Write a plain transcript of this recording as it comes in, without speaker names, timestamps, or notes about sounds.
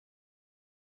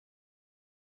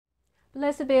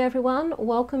Blessed be everyone,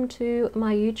 welcome to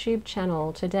my YouTube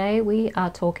channel. Today we are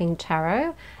talking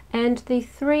tarot and the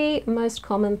three most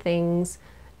common things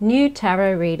new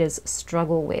tarot readers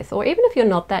struggle with. Or even if you're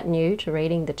not that new to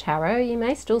reading the tarot, you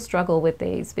may still struggle with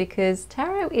these because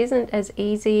tarot isn't as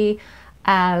easy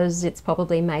as it's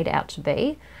probably made out to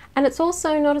be. And it's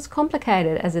also not as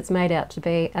complicated as it's made out to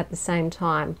be at the same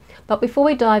time. But before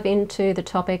we dive into the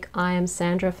topic, I am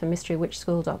Sandra from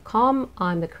MysteryWitchSchool.com.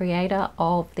 I'm the creator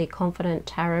of the Confident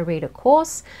Tarot Reader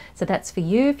course. So that's for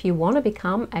you if you want to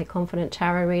become a confident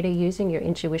tarot reader using your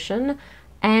intuition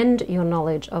and your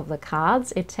knowledge of the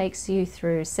cards. It takes you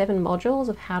through 7 modules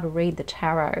of how to read the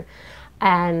tarot.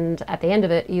 And at the end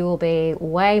of it, you will be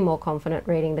way more confident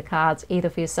reading the cards, either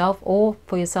for yourself or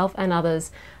for yourself and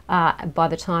others by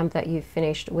the time that you've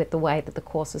finished with the way that the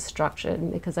course is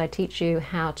structured, because I teach you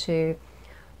how to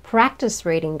practice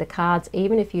reading the cards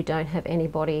even if you don't have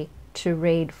anybody to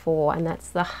read for. And that's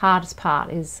the hardest part,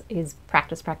 is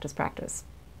practice, practice, practice.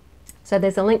 So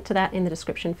there's a link to that in the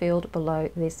description field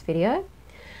below this video.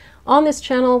 On this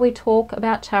channel, we talk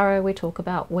about tarot, we talk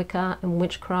about Wicca and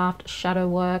witchcraft, shadow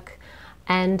work,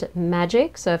 and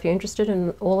magic. So if you're interested in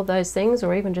all of those things,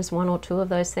 or even just 1 or 2 of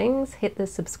those things, hit the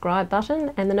subscribe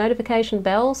button and the notification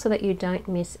bell so that you don't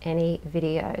miss any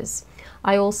videos.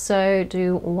 I also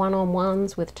do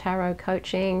one-on-ones with tarot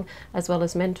coaching, as well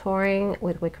as mentoring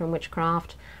with Wicca and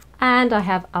witchcraft. And I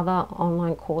have other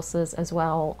online courses as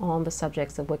well on the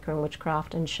subjects of Wicca and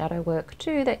witchcraft and shadow work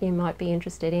too that you might be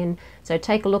interested in. So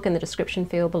take a look in the description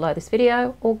field below this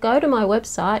video, or go to my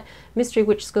website,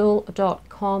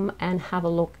 MysteryWitchSchool.com, and have a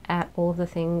look at all of the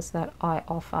things that I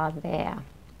offer there.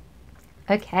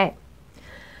 Okay,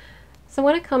 so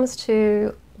when it comes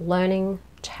to learning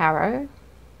tarot,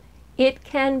 it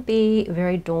can be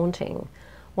very daunting.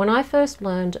 When I first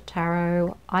learned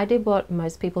tarot, I did what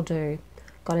most people do.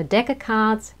 Got a deck of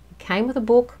cards, it came with a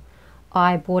book,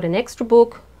 I bought an extra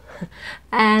book,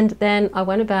 and then I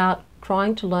went about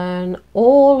trying to learn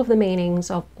all of the meanings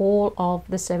of all of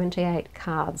the 78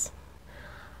 cards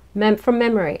from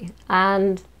memory.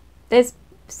 And there's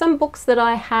some books that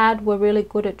I had were really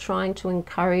good at trying to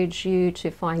encourage you to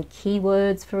find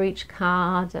keywords for each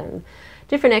card and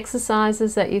different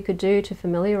exercises that you could do to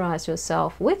familiarize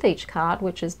yourself with each card,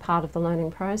 which is part of the learning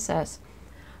process.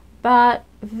 But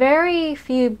very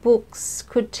few books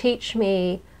could teach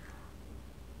me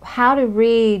how to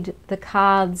read the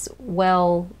cards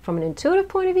well from an intuitive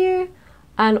point of view,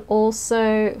 and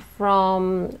also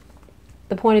from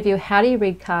the point of view, how do you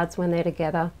read cards when they're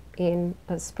together in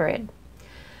a spread?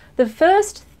 The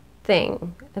first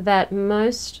thing that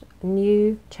most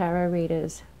new tarot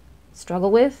readers struggle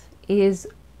with is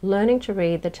learning to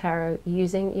read the tarot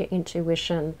using your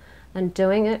intuition and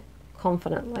doing it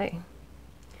confidently.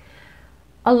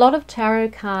 A lot of tarot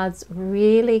cards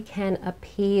really can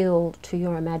appeal to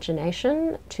your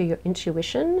imagination, to your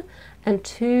intuition, and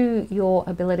to your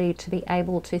ability to be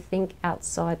able to think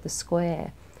outside the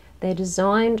square. They're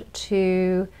designed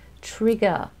to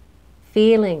trigger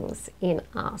feelings in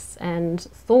us and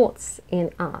thoughts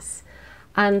in us.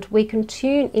 And we can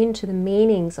tune into the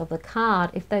meanings of the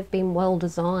card if they've been well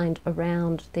designed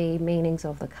around the meanings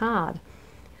of the card.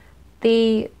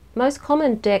 The most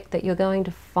common deck that you're going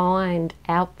to find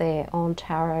out there on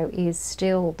tarot is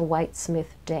still the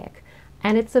Waite-Smith deck.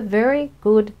 And it's a very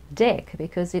good deck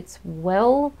because it's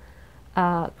well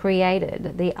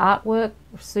created. The artwork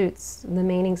suits the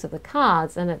meanings of the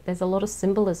cards, and there's a lot of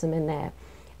symbolism in there.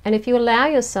 And if you allow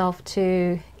yourself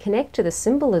to connect to the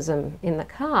symbolism in the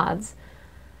cards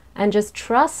and just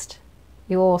trust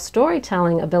your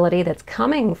storytelling ability that's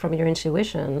coming from your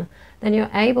intuition, then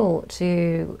you're able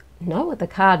to know what the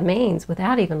card means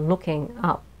without even looking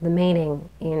up the meaning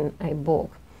in a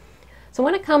book. So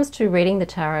when it comes to reading the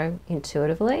tarot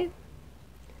intuitively,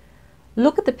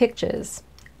 look at the pictures.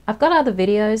 I've got other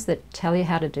videos that tell you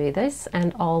how to do this,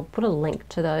 and I'll put a link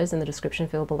to those in the description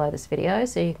field below this video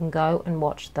so you can go and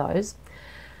watch those.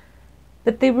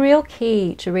 But the real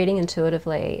key to reading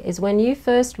intuitively is when you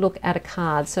first look at a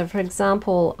card. So for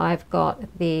example, I've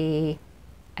got the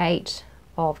 8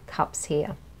 of Cups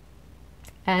here.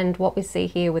 And what we see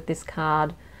here with this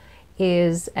card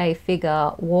is a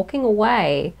figure walking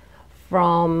away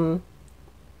from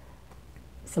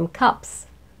some cups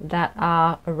that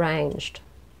are arranged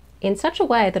in such a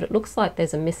way that it looks like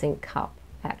there's a missing cup,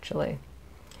 actually.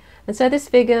 And so this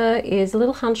figure is a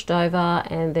little hunched over,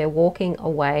 and they're walking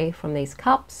away from these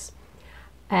cups,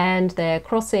 and they're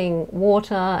crossing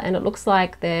water, and it looks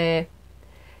like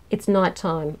it's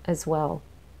nighttime as well.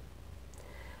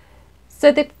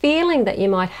 So the feeling that you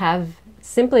might have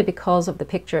simply because of the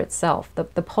picture itself, the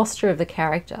posture of the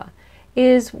character,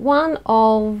 is one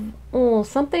of, oh,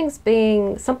 something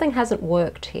hasn't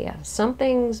worked here.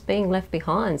 Something's being left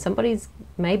behind. Somebody's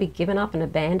maybe given up and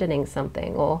abandoning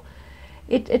something, or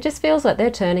it just feels like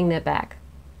they're turning their back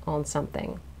on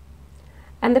something.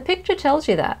 And the picture tells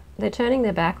you that. They're turning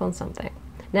their back on something.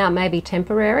 Now, it may be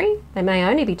temporary. They may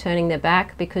only be turning their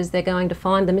back because they're going to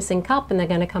find the missing cup and they're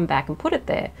going to come back and put it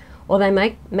there. Or they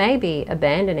may be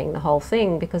abandoning the whole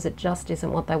thing because it just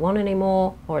isn't what they want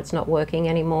anymore, or it's not working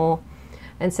anymore.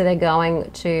 And so they're going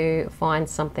to find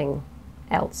something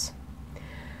else.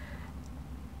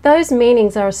 Those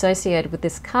meanings are associated with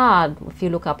this card. If you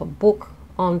look up a book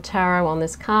on tarot on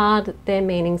this card, they're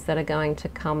meanings that are going to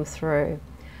come through.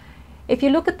 If you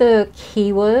look at the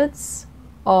keywords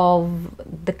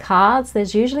of the cards,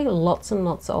 there's usually lots and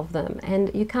lots of them,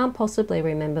 and you can't possibly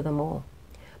remember them all.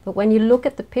 But when you look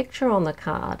at the picture on the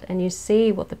card and you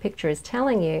see what the picture is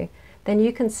telling you, then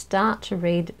you can start to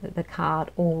read the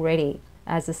card already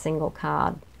as a single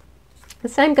card. The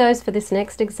same goes for this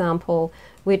next example,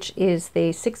 which is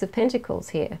the Six of Pentacles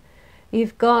here.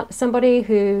 You've got somebody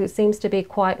who seems to be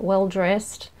quite well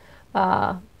dressed,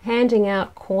 handing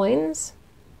out coins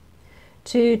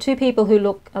to two people who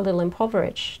look a little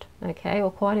impoverished, okay,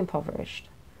 or quite impoverished.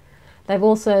 They're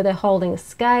holding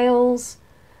scales,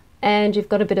 and you've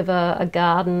got a bit of a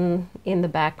garden in the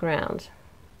background.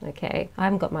 Okay, I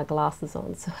haven't got my glasses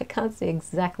on, so I can't see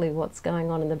exactly what's going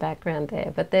on in the background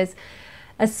there, but there's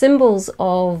symbols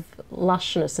of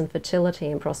lushness and fertility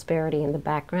and prosperity in the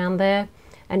background there.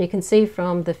 And you can see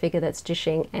from the figure that's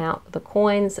dishing out the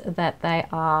coins that they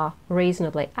are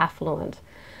reasonably affluent.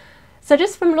 So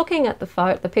just from looking at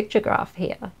the picture graph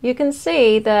here, you can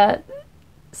see that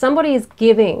somebody is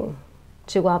giving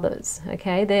to others,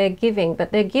 okay? They're giving,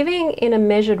 but they're giving in a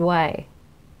measured way.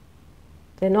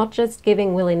 They're not just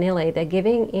giving willy-nilly, they're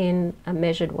giving in a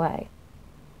measured way.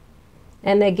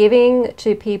 And they're giving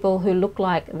to people who look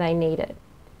like they need it,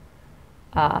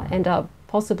 and are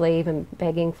possibly even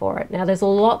begging for it. Now, there's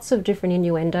lots of different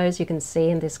innuendos you can see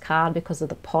in this card because of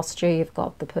the posture. You've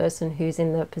got the person who's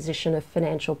in the position of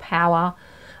financial power,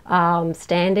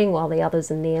 standing while the others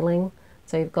are kneeling.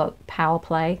 So you've got power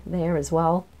play there as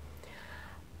well.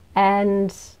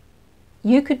 And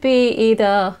you could be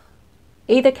either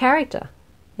character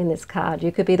in this card.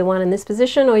 You could be the one in this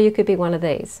position, or you could be one of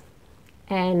these.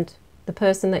 And the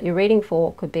person that you're reading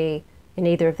for could be in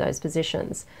either of those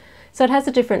positions. So it has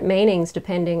a different meanings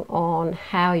depending on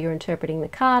how you're interpreting the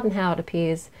card and how it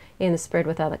appears in the spread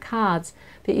with other cards.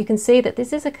 But you can see that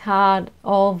this is a card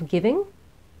of giving,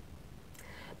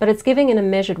 but it's giving in a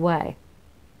measured way.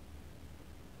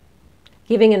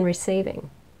 Giving and receiving.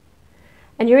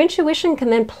 And your intuition can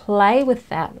then play with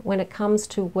that when it comes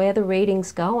to where the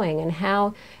reading's going and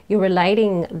how you're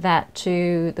relating that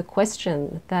to the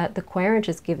question that the querent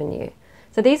has given you.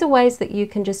 So these are ways that you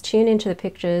can just tune into the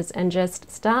pictures and just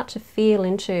start to feel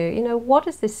into, you know, what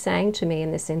is this saying to me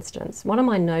in this instance? What am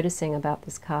I noticing about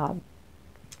this card?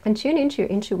 And tune into your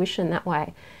intuition that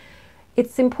way.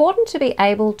 It's important to be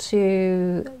able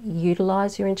to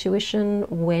utilize your intuition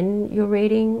when you're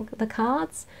reading the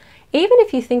cards. Even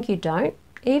if you think you don't,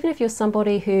 even if you're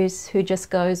somebody who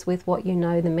just goes with what you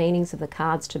know the meanings of the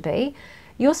cards to be,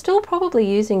 you're still probably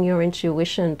using your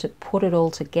intuition to put it all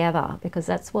together, because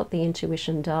that's what the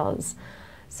intuition does.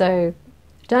 So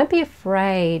don't be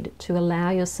afraid to allow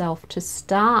yourself to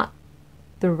start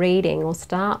the reading or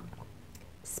start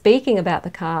speaking about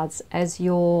the cards as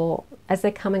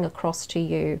they're coming across to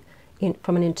you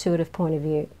from an intuitive point of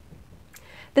view.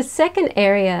 The second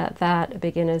area that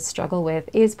beginners struggle with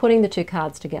is putting the two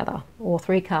cards together, or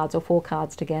 3 cards or 4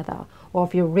 cards together. Or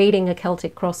if you're reading a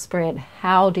Celtic cross spread,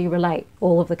 how do you relate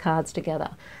all of the cards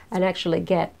together and actually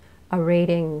get a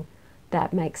reading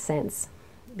that makes sense?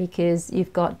 Because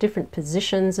you've got different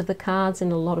positions of the cards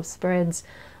in a lot of spreads,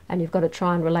 and you've got to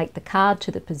try and relate the card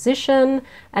to the position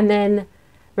and then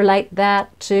relate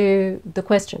that to the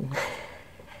question.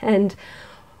 And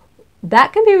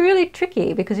that can be really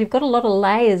tricky because you've got a lot of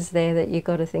layers there that you've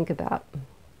got to think about.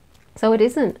 So it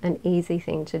isn't an easy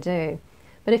thing to do.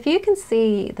 But if you can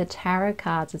see the tarot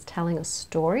cards as telling a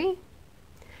story,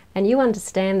 and you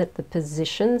understand that the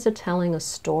positions are telling a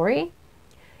story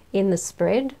in the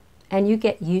spread, and you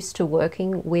get used to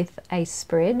working with a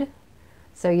spread,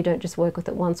 so you don't just work with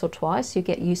it once or twice, you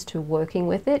get used to working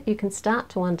with it, you can start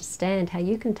to understand how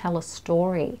you can tell a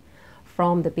story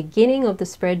from the beginning of the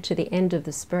spread to the end of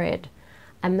the spread.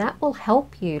 And that will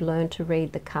help you learn to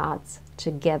read the cards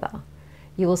together.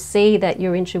 You will see that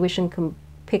your intuition can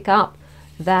pick up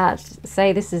that,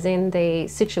 say this is in the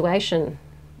situation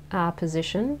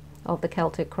position of the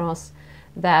Celtic cross,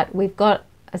 that we've got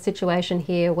a situation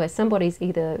here where somebody's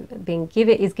either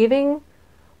is giving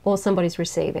or somebody's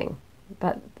receiving.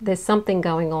 But there's something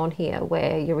going on here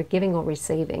where you're giving or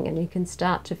receiving, and you can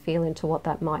start to feel into what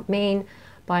that might mean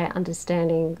by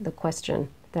understanding the question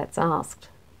that's asked.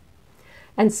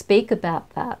 And speak about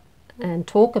that and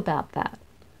talk about that.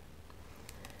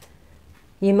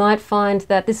 You might find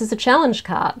that this is a challenge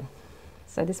card.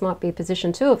 So this might be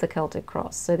position 2 of the Celtic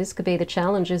cross. So this could be the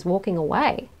challenge is walking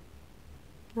away.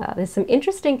 There's some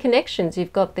interesting connections.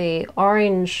 You've got the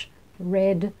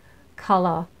orange-red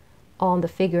colour on the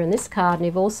figure in this card, and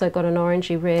you've also got an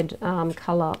orangey-red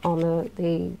colour on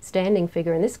the standing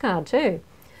figure in this card too.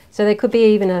 So there could be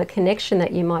even a connection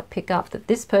that you might pick up that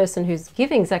this person who's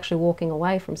giving is actually walking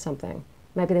away from something.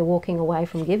 Maybe they're walking away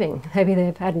from giving. Maybe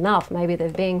they've had enough. Maybe they're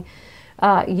being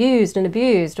used and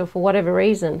abused, or for whatever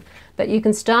reason. But you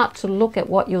can start to look at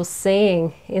what you're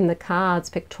seeing in the cards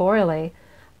pictorially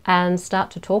and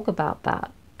start to talk about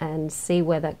that and see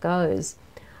where that goes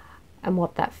and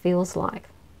what that feels like,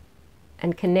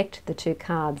 and connect the two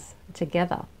cards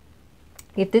together.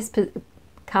 If this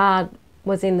card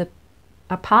was in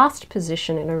a past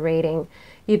position in a reading,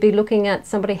 you'd be looking at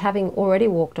somebody having already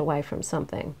walked away from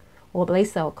something, or at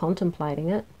least they were contemplating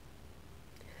it.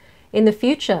 In the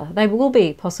future, they will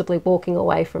be possibly walking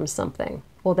away from something,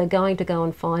 or they're going to go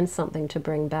and find something to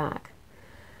bring back.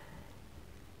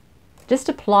 Just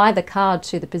apply the card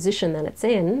to the position that it's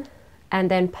in, and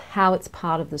then how it's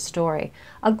part of the story.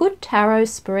 A good tarot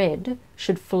spread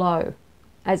should flow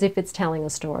as if it's telling a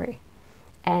story.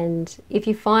 And if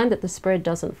you find that the spread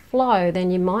doesn't flow, then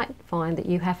you might find that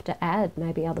you have to add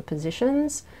maybe other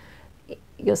positions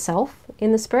yourself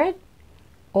in the spread,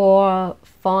 or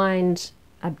find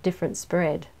a different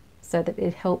spread so that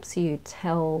it helps you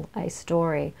tell a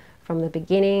story from the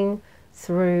beginning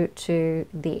through to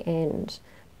the end.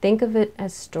 Think of it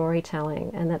as storytelling,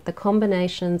 and that the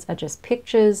combinations are just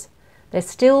pictures. They're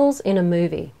stills in a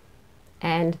movie,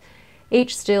 and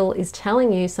each still is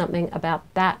telling you something about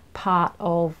that part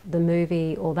of the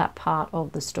movie or that part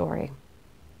of the story.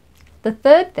 The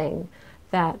third thing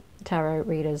that tarot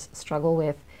readers struggle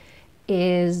with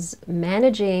is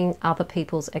managing other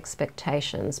people's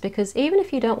expectations, because even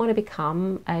if you don't want to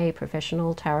become a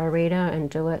professional tarot reader and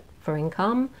do it for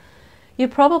income, you're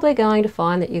probably going to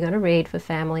find that you're going to read for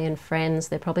family and friends.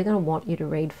 They're probably going to want you to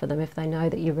read for them if they know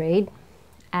that you read,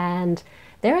 and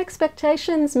their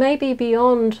expectations may be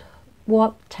beyond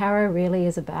what tarot really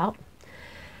is about.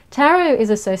 Tarot is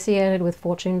associated with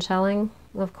fortune telling,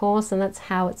 of course, and that's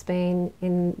how it's been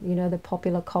in, the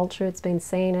popular culture. It's been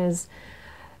seen as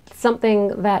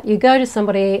something that you go to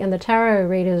somebody and the tarot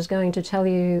reader is going to tell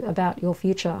you about your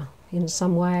future in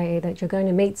some way, that you're going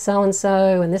to meet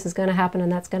so-and-so and this is going to happen and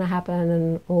that's going to happen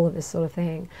and all of this sort of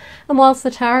thing. And whilst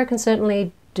the tarot can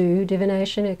certainly do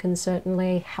divination, it can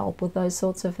certainly help with those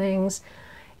sorts of things,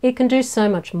 it can do so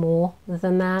much more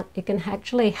than that. It can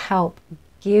actually help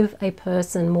give a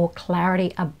person more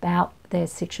clarity about their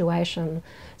situation,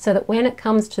 so that when it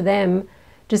comes to them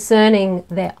discerning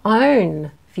their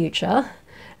own future,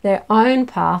 their own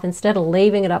path, instead of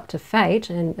leaving it up to fate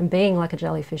and being like a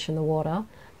jellyfish in the water,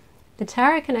 the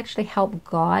tarot can actually help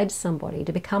guide somebody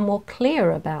to become more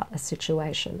clear about a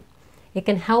situation. It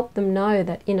can help them know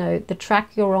that, the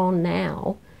track you're on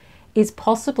now is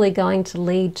possibly going to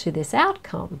lead to this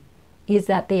outcome. Is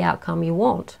that the outcome you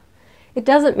want? It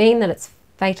doesn't mean that it's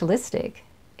fatalistic.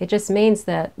 It just means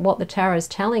that what the tarot is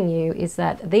telling you is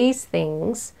that these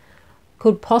things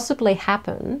could possibly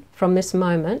happen from this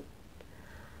moment,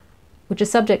 which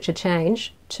is subject to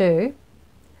change too.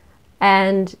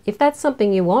 And if that's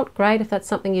something you want, great. If that's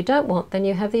something you don't want, then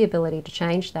you have the ability to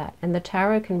change that. And the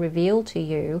tarot can reveal to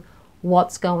you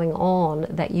what's going on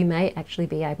that you may actually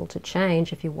be able to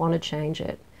change if you want to change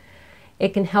it.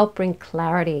 It can help bring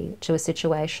clarity to a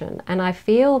situation. And I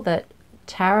feel that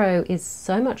tarot is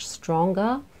so much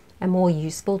stronger and more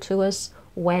useful to us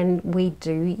when we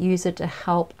do use it to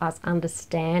help us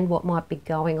understand what might be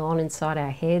going on inside our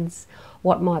heads,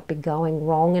 what might be going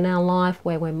wrong in our life,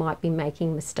 where we might be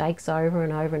making mistakes over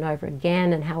and over and over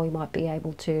again, and how we might be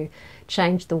able to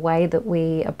change the way that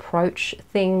we approach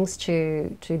things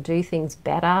to do things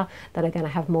better, that are going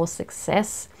to have more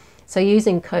success. So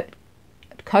using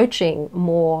coaching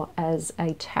more as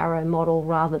a tarot model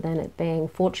rather than it being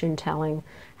fortune telling,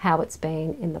 how it's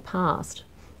been in the past.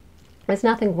 There's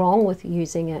nothing wrong with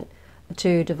using it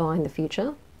to divine the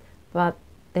future, but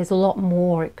there's a lot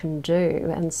more it can do.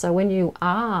 And so when you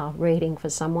are reading for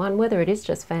someone, whether it is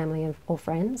just family or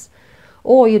friends,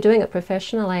 or you're doing it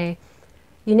professionally,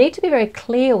 you need to be very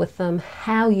clear with them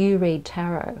how you read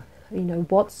tarot.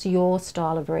 What's your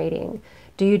style of reading?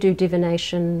 Do you do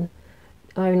divination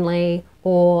only,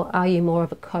 or are you more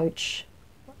of a coach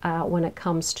when it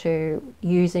comes to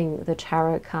using the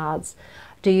tarot cards?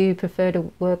 Do you prefer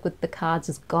to work with the cards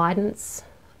as guidance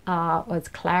or as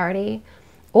clarity?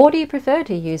 Or do you prefer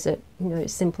to use it,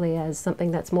 simply as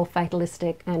something that's more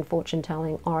fatalistic and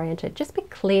fortune-telling oriented? Just be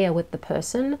clear with the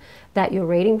person that you're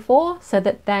reading for so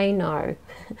that they know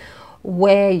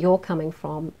where you're coming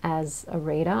from as a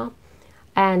reader,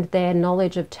 and their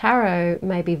knowledge of tarot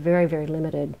may be very, very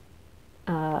limited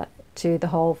to the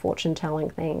whole fortune-telling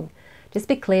thing. Just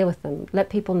be clear with them. Let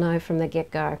people know from the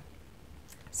get-go.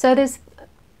 So there's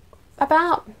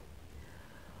about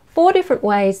 4 different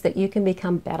ways that you can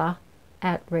become better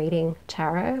at reading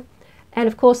tarot. And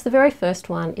of course, the very first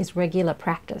one is regular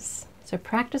practice. So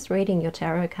practice reading your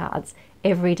tarot cards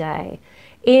every day.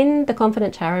 In the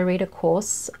Confident Tarot Reader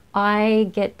course, I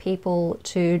get people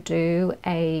to do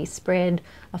a spread,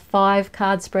 a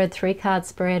 5-card spread, 3-card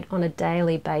spread on a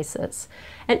daily basis.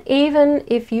 And even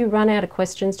if you run out of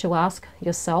questions to ask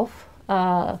yourself,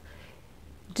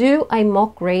 do a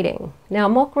mock reading. Now, a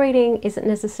mock reading isn't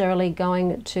necessarily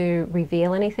going to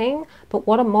reveal anything, but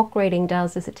what a mock reading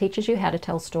does is it teaches you how to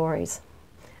tell stories.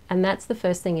 And that's the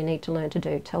first thing you need to learn to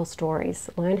do, tell stories.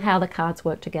 Learn how the cards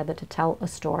work together to tell a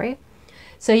story.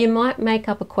 So you might make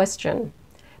up a question.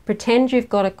 Pretend you've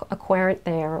got a querent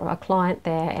there or a client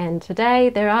there, and today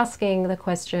they're asking the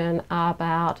question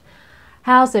about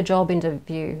how's their job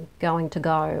interview going to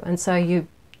go. And so you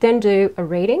then do a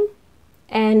reading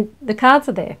and the cards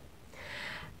are there.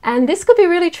 And this could be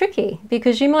really tricky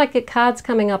because you might get cards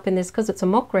coming up in this, because it's a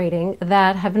mock reading,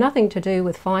 that have nothing to do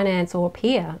with finance or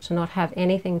appear to not have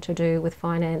anything to do with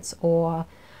finance or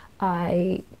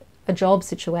a job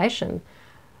situation.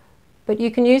 But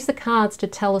you can use the cards to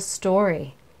tell a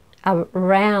story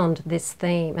around this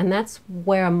theme, and that's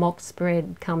where a mock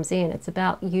spread comes in. It's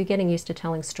about you getting used to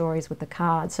telling stories with the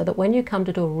cards, so that when you come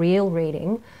to do a real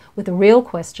reading with a real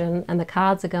question, and the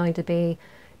cards are going to be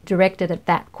directed at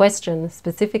that question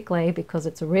specifically because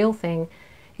it's a real thing,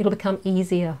 it'll become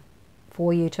easier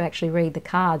for you to actually read the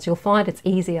cards. You'll find it's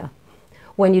easier.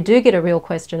 When you do get a real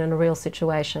question in a real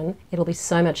situation, it'll be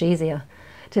so much easier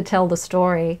to tell the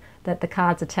story that the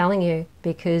cards are telling you,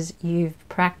 because you've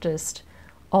practiced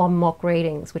on mock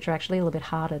readings, which are actually a little bit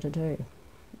harder to do.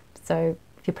 So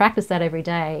if you practice that every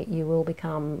day, you will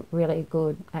become really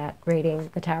good at reading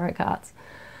the tarot cards.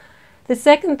 The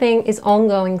second thing is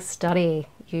ongoing study.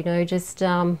 I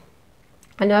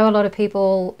know a lot of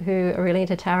people who are really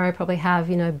into tarot probably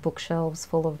have, bookshelves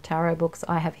full of tarot books.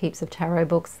 I have heaps of tarot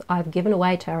books. I've given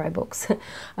away tarot books.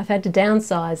 I've had to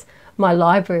downsize my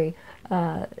library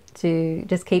to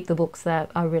just keep the books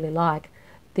that I really like,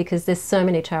 because there's so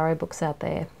many tarot books out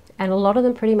there. And a lot of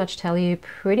them pretty much tell you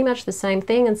pretty much the same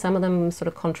thing, and some of them sort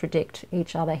of contradict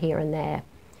each other here and there.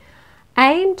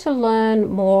 Aim to learn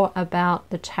more about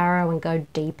the tarot and go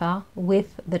deeper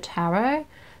with the tarot.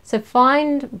 So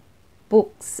find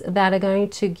books that are going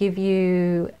to give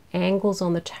you angles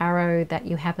on the tarot that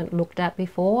you haven't looked at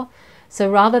before. So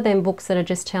rather than books that are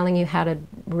just telling you how to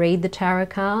read the tarot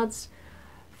cards,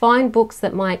 find books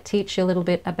that might teach you a little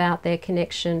bit about their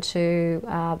connection to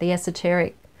the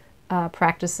esoteric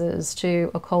practices, to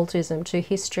occultism, to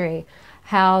history,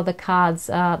 how the cards,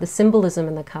 the symbolism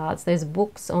in the cards. There's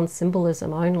books on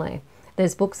symbolism only.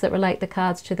 There's books that relate the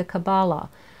cards to the Kabbalah.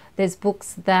 There's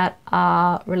books that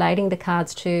are relating the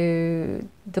cards to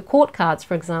the court cards,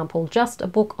 for example, just a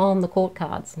book on the court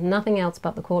cards, nothing else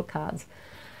but the court cards.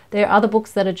 There are other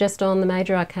books that are just on the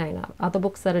major arcana, other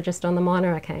books that are just on the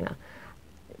minor arcana.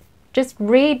 Just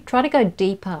read, try to go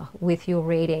deeper with your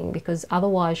reading, because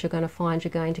otherwise you're going to find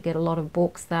you're going to get a lot of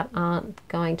books that aren't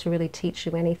going to really teach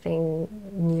you anything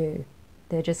new.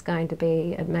 They're just going to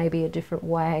be maybe a different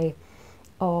way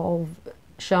of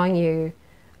showing you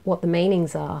what the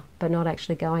meanings are, but not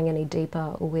actually going any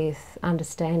deeper with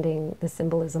understanding the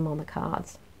symbolism on the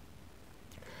cards.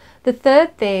 The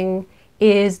third thing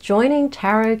is joining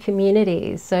tarot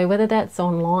communities. So whether that's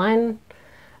online,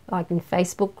 like in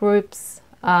Facebook groups,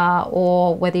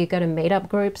 or whether you go to meetup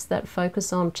groups that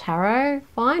focus on tarot,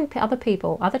 find other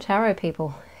people, other tarot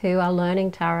people who are learning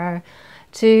tarot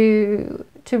to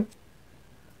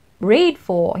read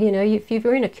for. If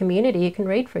you're in a community, you can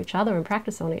read for each other and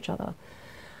practice on each other.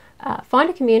 Find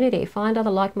a community, find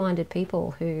other like-minded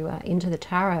people who are into the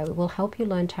tarot. It will help you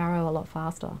learn tarot a lot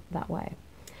faster that way.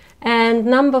 And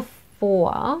number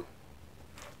 4,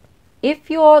 if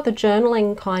you're the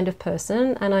journaling kind of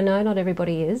person, and I know not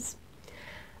everybody is,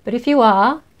 but if you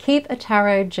are, keep a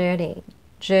tarot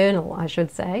journal, I should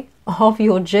say, of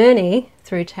your journey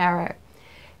through tarot,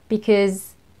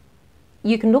 because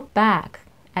you can look back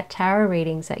at tarot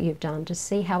readings that you've done to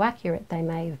see how accurate they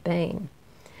may have been.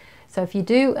 So if you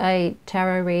do a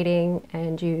tarot reading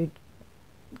and you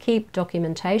keep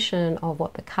documentation of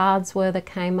what the cards were that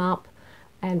came up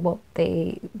and what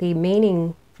the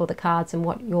meaning for the cards and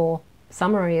what your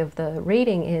summary of the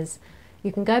reading is,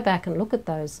 you can go back and look at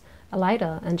those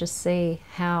later and just see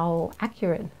how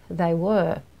accurate they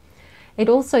were. It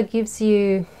also gives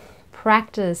you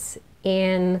practice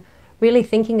in really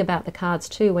thinking about the cards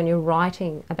too when you're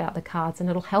writing about the cards, and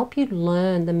it'll help you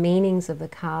learn the meanings of the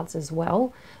cards as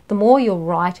well. The more you're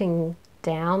writing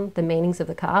down the meanings of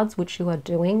the cards, which you are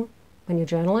doing when you're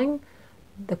journaling,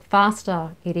 the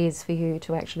faster it is for you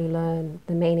to actually learn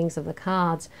the meanings of the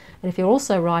cards. And if you're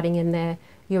also writing in there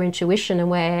your intuition and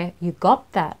where you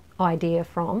got that idea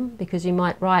from, because you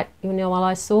might write, you know, well,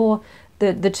 I saw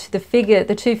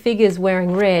the two figures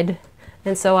wearing red,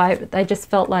 and so they just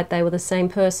felt like they were the same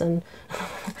person.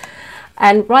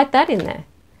 And write that in there,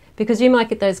 because you might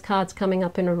get those cards coming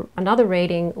up in another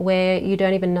reading where you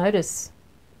don't even notice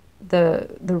the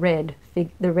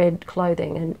red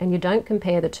clothing, and you don't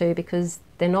compare the two because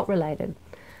they're not related,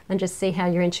 and just see how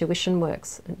your intuition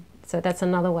works. So that's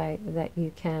another way that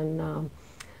you can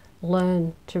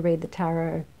learn to read the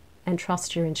tarot and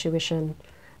trust your intuition,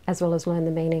 as well as learn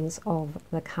the meanings of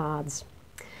the cards.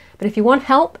 But if you want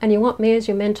help and you want me as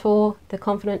your mentor, the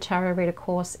Confident Tarot Reader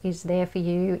course is there for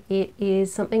you. It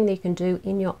is something that you can do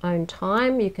in your own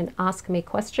time. You can ask me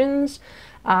questions.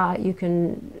 You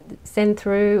can send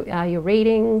through your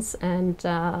readings and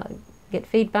get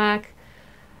feedback.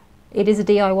 It is a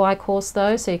DIY course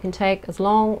though, so you can take as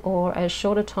long or as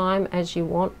short a time as you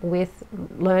want with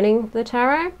learning the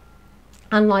tarot.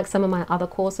 Unlike some of my other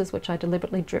courses, which I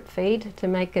deliberately drip feed to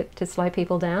make it to slow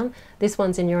people down, this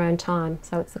one's in your own time.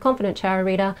 So it's the Confident Tarot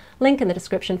Reader, link in the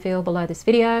description field below this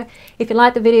video. If you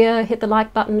like the video, hit the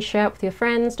like button, share it with your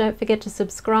friends. Don't forget to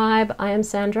subscribe. I am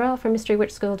Sandra from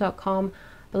mysterywitchschool.com.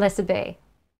 Blessed be.